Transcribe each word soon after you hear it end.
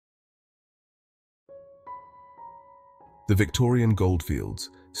The Victorian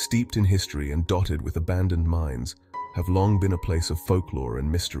goldfields, steeped in history and dotted with abandoned mines, have long been a place of folklore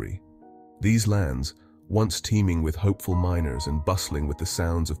and mystery. These lands, once teeming with hopeful miners and bustling with the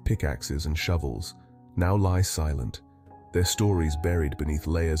sounds of pickaxes and shovels, now lie silent, their stories buried beneath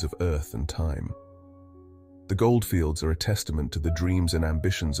layers of earth and time. The goldfields are a testament to the dreams and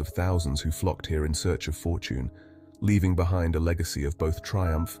ambitions of thousands who flocked here in search of fortune, leaving behind a legacy of both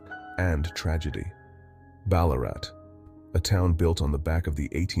triumph and tragedy. Ballarat, a town built on the back of the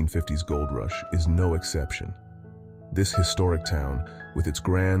 1850s gold rush, is no exception. This historic town, with its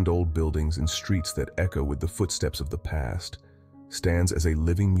grand old buildings and streets that echo with the footsteps of the past, stands as a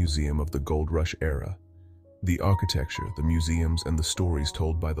living museum of the gold rush era. The architecture, the museums, and the stories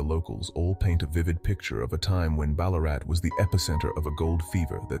told by the locals all paint a vivid picture of a time when Ballarat was the epicenter of a gold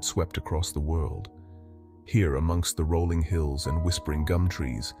fever that swept across the world. Here, amongst the rolling hills and whispering gum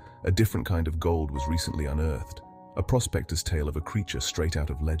trees, a different kind of gold was recently unearthed, a prospector's tale of a creature straight out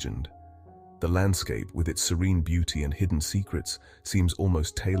of legend. The landscape, with its serene beauty and hidden secrets, seems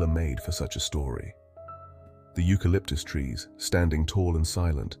almost tailor-made for such a story. The eucalyptus trees, standing tall and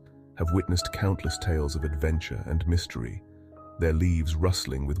silent, have witnessed countless tales of adventure and mystery, their leaves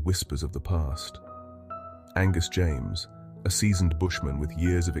rustling with whispers of the past. Angus James, a seasoned bushman with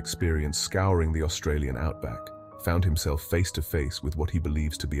years of experience scouring the Australian outback, found himself face to face with what he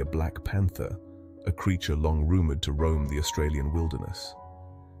believes to be a black panther, a creature long rumored to roam the Australian wilderness.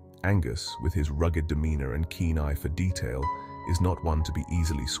 Angus, with his rugged demeanor and keen eye for detail, is not one to be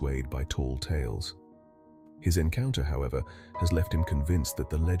easily swayed by tall tales. His encounter, however, has left him convinced that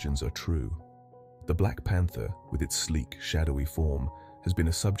the legends are true. The Black Panther, with its sleek, shadowy form, has been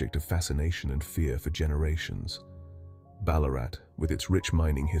a subject of fascination and fear for generations. Ballarat, with its rich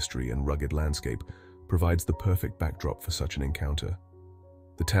mining history and rugged landscape, provides the perfect backdrop for such an encounter.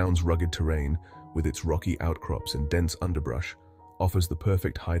 The town's rugged terrain, with its rocky outcrops and dense underbrush, offers the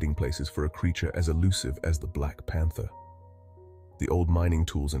perfect hiding places for a creature as elusive as the Black Panther. The old mining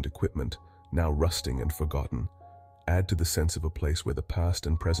tools and equipment, now rusting and forgotten, add to the sense of a place where the past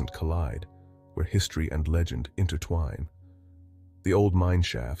and present collide, where history and legend intertwine. The old mine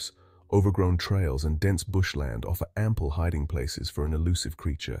shafts, overgrown trails, and dense bushland offer ample hiding places for an elusive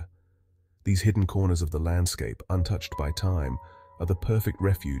creature. These hidden corners of the landscape, untouched by time, are the perfect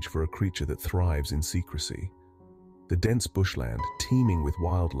refuge for a creature that thrives in secrecy. The dense bushland, teeming with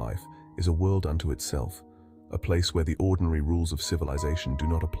wildlife, is a world unto itself, a place where the ordinary rules of civilization do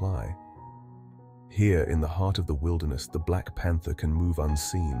not apply. Here, in the heart of the wilderness, the Black Panther can move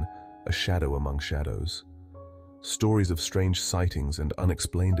unseen, a shadow among shadows. Stories of strange sightings and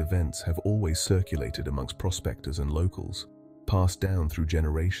unexplained events have always circulated amongst prospectors and locals, passed down through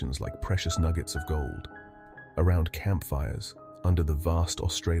generations like precious nuggets of gold. Around campfires, under the vast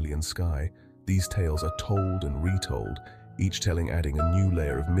Australian sky, these tales are told and retold, each telling adding a new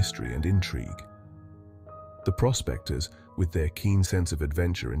layer of mystery and intrigue. The prospectors, with their keen sense of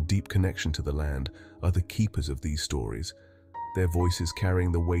adventure and deep connection to the land, are the keepers of these stories, their voices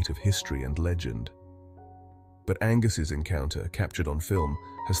carrying the weight of history and legend. But Angus's encounter, captured on film,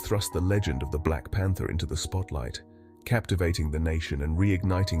 has thrust the legend of the Black Panther into the spotlight, captivating the nation and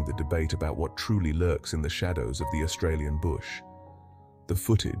reigniting the debate about what truly lurks in the shadows of the Australian bush. The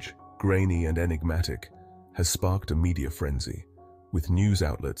footage, grainy and enigmatic, has sparked a media frenzy, with news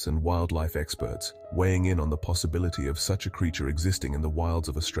outlets and wildlife experts weighing in on the possibility of such a creature existing in the wilds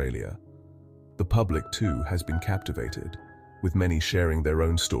of Australia. The public, too, has been captivated, with many sharing their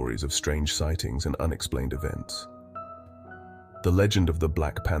own stories of strange sightings and unexplained events. The legend of the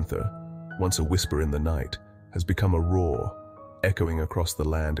Black Panther, once a whisper in the night, has become a roar, echoing across the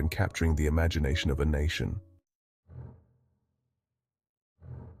land and capturing the imagination of a nation.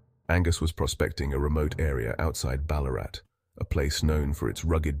 Angus was prospecting a remote area outside Ballarat, a place known for its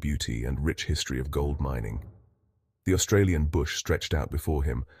rugged beauty and rich history of gold mining. The Australian bush stretched out before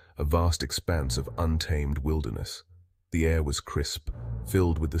him, a vast expanse of untamed wilderness. The air was crisp,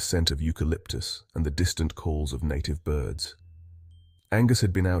 filled with the scent of eucalyptus and the distant calls of native birds. Angus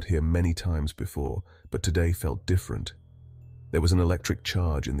had been out here many times before, but today felt different. There was an electric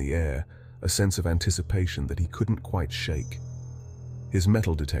charge in the air, a sense of anticipation that he couldn't quite shake. His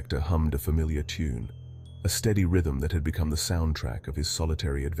metal detector hummed a familiar tune, a steady rhythm that had become the soundtrack of his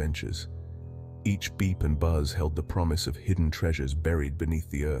solitary adventures. Each beep and buzz held the promise of hidden treasures buried beneath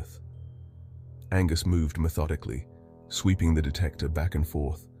the earth. Angus moved methodically, sweeping the detector back and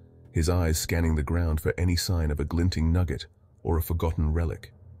forth, his eyes scanning the ground for any sign of a glinting nugget or a forgotten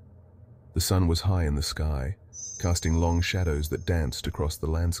relic. The sun was high in the sky, casting long shadows that danced across the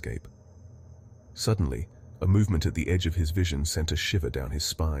landscape. Suddenly, a movement at the edge of his vision sent a shiver down his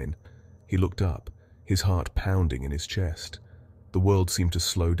spine. He looked up, his heart pounding in his chest. The world seemed to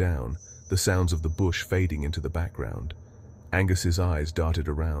slow down, the sounds of the bush fading into the background. Angus's eyes darted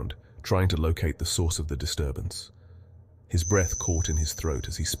around, trying to locate the source of the disturbance. His breath caught in his throat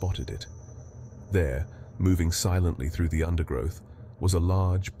as he spotted it. There, moving silently through the undergrowth, was a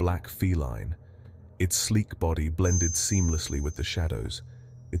large black feline. Its sleek body blended seamlessly with the shadows,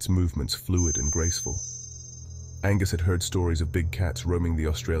 its movements fluid and graceful. Angus had heard stories of big cats roaming the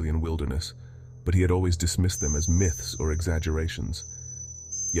Australian wilderness, but he had always dismissed them as myths or exaggerations.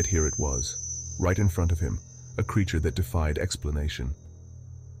 Yet here it was, right in front of him, a creature that defied explanation.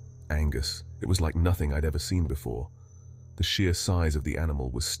 Angus, it was like nothing I'd ever seen before. The sheer size of the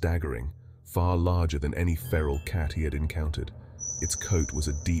animal was staggering, far larger than any feral cat he had encountered. Its coat was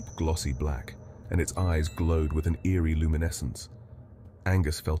a deep, glossy black, and its eyes glowed with an eerie luminescence.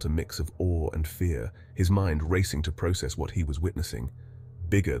 Angus felt a mix of awe and fear, his mind racing to process what he was witnessing.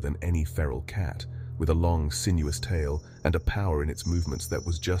 Bigger than any feral cat, with a long, sinuous tail and a power in its movements that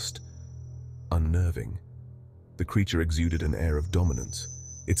was just unnerving. The creature exuded an air of dominance,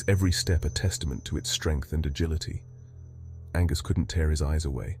 its every step a testament to its strength and agility. Angus couldn't tear his eyes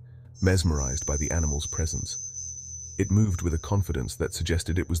away, mesmerized by the animal's presence. It moved with a confidence that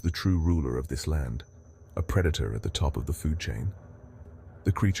suggested it was the true ruler of this land, a predator at the top of the food chain.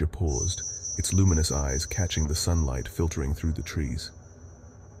 The creature paused, its luminous eyes catching the sunlight filtering through the trees.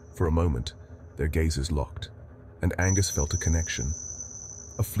 For a moment, their gazes locked, and Angus felt a connection,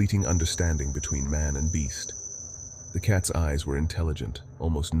 a fleeting understanding between man and beast. The cat's eyes were intelligent,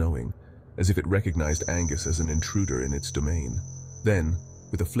 almost knowing, as if it recognized Angus as an intruder in its domain. Then,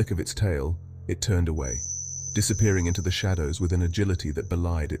 with a flick of its tail, it turned away, disappearing into the shadows with an agility that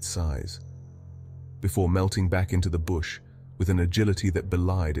belied its size. Before melting back into the bush, with an agility that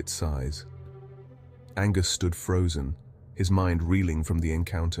belied its size. Angus stood frozen, his mind reeling from the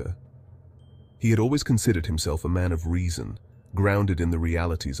encounter. He had always considered himself a man of reason, grounded in the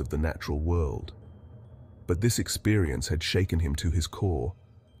realities of the natural world. But this experience had shaken him to his core,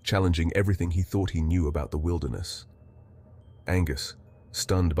 challenging everything he thought he knew about the wilderness. Angus,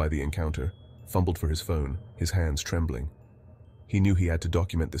 stunned by the encounter, fumbled for his phone, his hands trembling. He knew he had to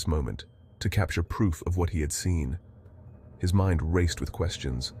document this moment, to capture proof of what he had seen. His mind raced with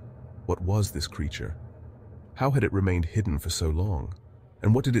questions. What was this creature? How had it remained hidden for so long?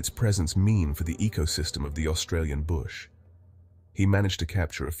 And what did its presence mean for the ecosystem of the Australian bush? He managed to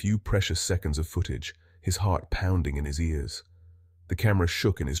capture a few precious seconds of footage, his heart pounding in his ears. The camera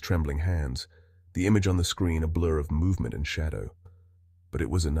shook in his trembling hands, the image on the screen a blur of movement and shadow. But it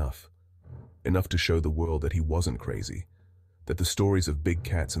was enough. Enough to show the world that he wasn't crazy, that the stories of big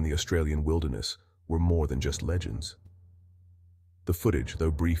cats in the Australian wilderness were more than just legends. The footage,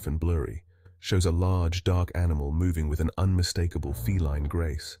 though brief and blurry, shows a large, dark animal moving with an unmistakable feline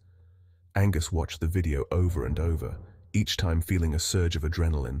grace. Angus watched the video over and over, each time feeling a surge of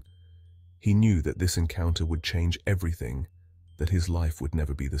adrenaline. He knew that this encounter would change everything, that his life would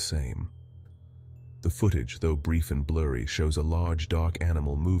never be the same. The footage, though brief and blurry, shows a large, dark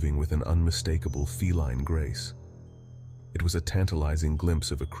animal moving with an unmistakable feline grace. It was a tantalizing glimpse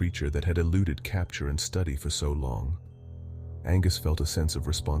of a creature that had eluded capture and study for so long. Angus felt a sense of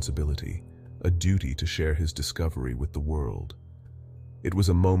responsibility, a duty to share his discovery with the world. It was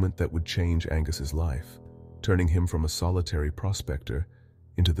a moment that would change Angus's life, turning him from a solitary prospector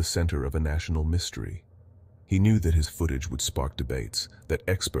into the center of a national mystery. He knew that his footage would spark debates, that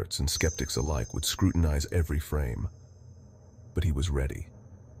experts and skeptics alike would scrutinize every frame. But he was ready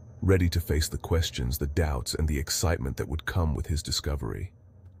to face the questions, the doubts, and the excitement that would come with his discovery.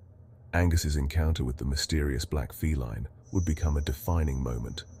 Angus's encounter with the mysterious black feline would become a defining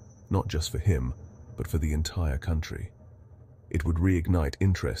moment, not just for him, but for the entire country. It would reignite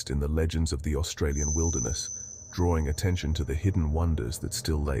interest in the legends of the Australian wilderness, drawing attention to the hidden wonders that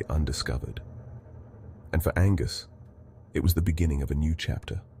still lay undiscovered. And for Angus, it was the beginning of a new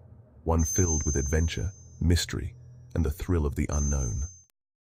chapter, one filled with adventure, mystery, and the thrill of the unknown.